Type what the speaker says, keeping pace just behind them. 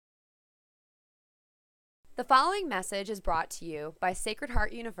The following message is brought to you by Sacred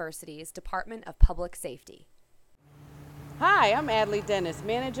Heart University's Department of Public Safety. Hi, I'm Adley Dennis,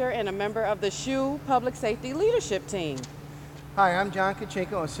 manager and a member of the SHU Public Safety Leadership Team. Hi, I'm John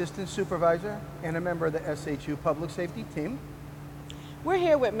Kachenko, Assistant Supervisor and a member of the SHU Public Safety Team. We're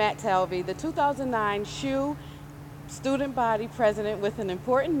here with Matt Talvey, the 2009 SHU Student Body President, with an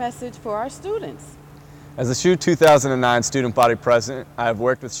important message for our students. As the SHU 2009 Student Body President, I have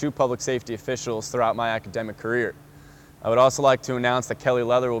worked with SHU public safety officials throughout my academic career. I would also like to announce that Kelly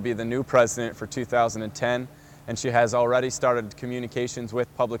Leather will be the new president for 2010, and she has already started communications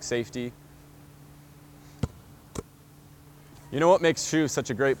with public safety. You know what makes SHU such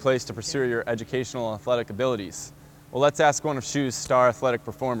a great place to pursue your educational and athletic abilities? Well, let's ask one of SHU's star athletic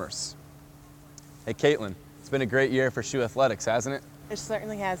performers. Hey, Caitlin, it's been a great year for SHU athletics, hasn't it? It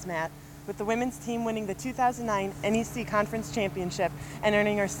certainly has, Matt, with the women's team winning the 2009 NEC Conference Championship and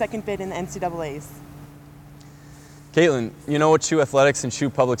earning our second bid in the NCAAs. Caitlin, you know what SHU athletics and SHU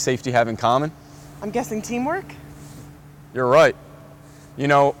public safety have in common? I'm guessing teamwork? You're right. You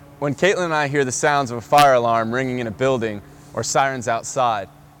know, when Caitlin and I hear the sounds of a fire alarm ringing in a building or sirens outside,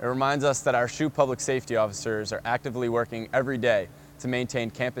 it reminds us that our SHU public safety officers are actively working every day to maintain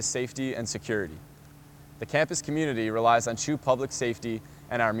campus safety and security. The campus community relies on SHU public safety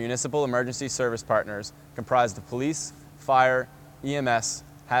and our municipal emergency service partners comprised of police, fire, EMS,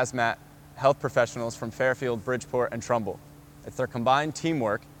 hazmat, health professionals from Fairfield, Bridgeport, and Trumbull. It's their combined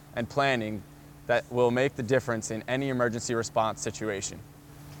teamwork and planning that will make the difference in any emergency response situation.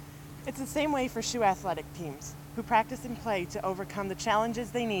 It's the same way for SHU athletic teams, who practice and play to overcome the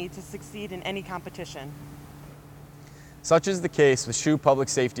challenges they need to succeed in any competition. Such is the case with SHU public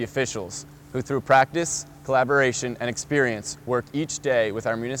safety officials, who through practice, collaboration, and experience work each day with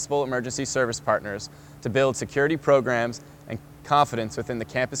our municipal emergency service partners to build security programs and confidence within the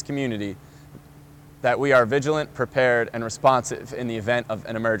campus community that we are vigilant, prepared, and responsive in the event of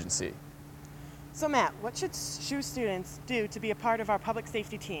an emergency. So Matt, what should SHU students do to be a part of our public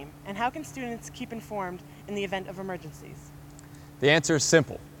safety team, and how can students keep informed in the event of emergencies? The answer is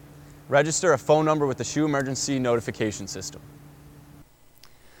simple. Register a phone number with the SHU Emergency Notification System.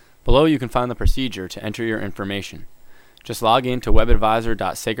 Below you can find the procedure to enter your information. Just log in to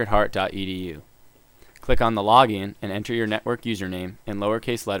webadvisor.sacredheart.edu. Click on the Login and enter your network username in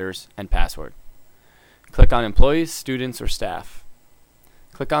lowercase letters and password. Click on Employees, Students, or Staff.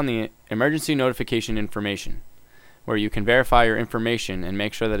 Click on the Emergency Notification Information, where you can verify your information and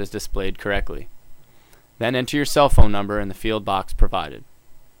make sure that it's displayed correctly. Then enter your cell phone number in the field box provided.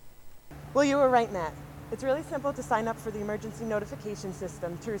 Well, you were right, Matt. It's really simple to sign up for the emergency notification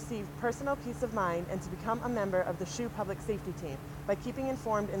system to receive personal peace of mind and to become a member of the SHU public safety team by keeping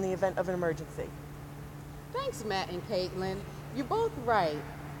informed in the event of an emergency. Thanks, Matt and Caitlin. You're both right.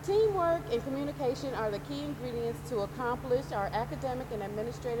 Teamwork and communication are the key ingredients to accomplish our academic and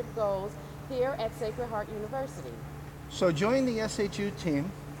administrative goals here at Sacred Heart University. So join the SHU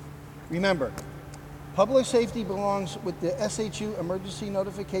team. Remember, public safety belongs with the SHU Emergency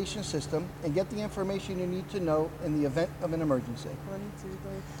Notification System, and get the information you need to know in the event of an emergency. 1, 2, 3.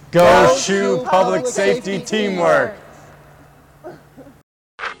 Go SHU public safety teamwork!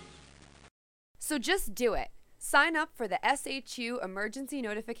 So just do it. Sign up for the SHU Emergency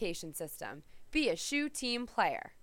Notification System. Be a SHU team player.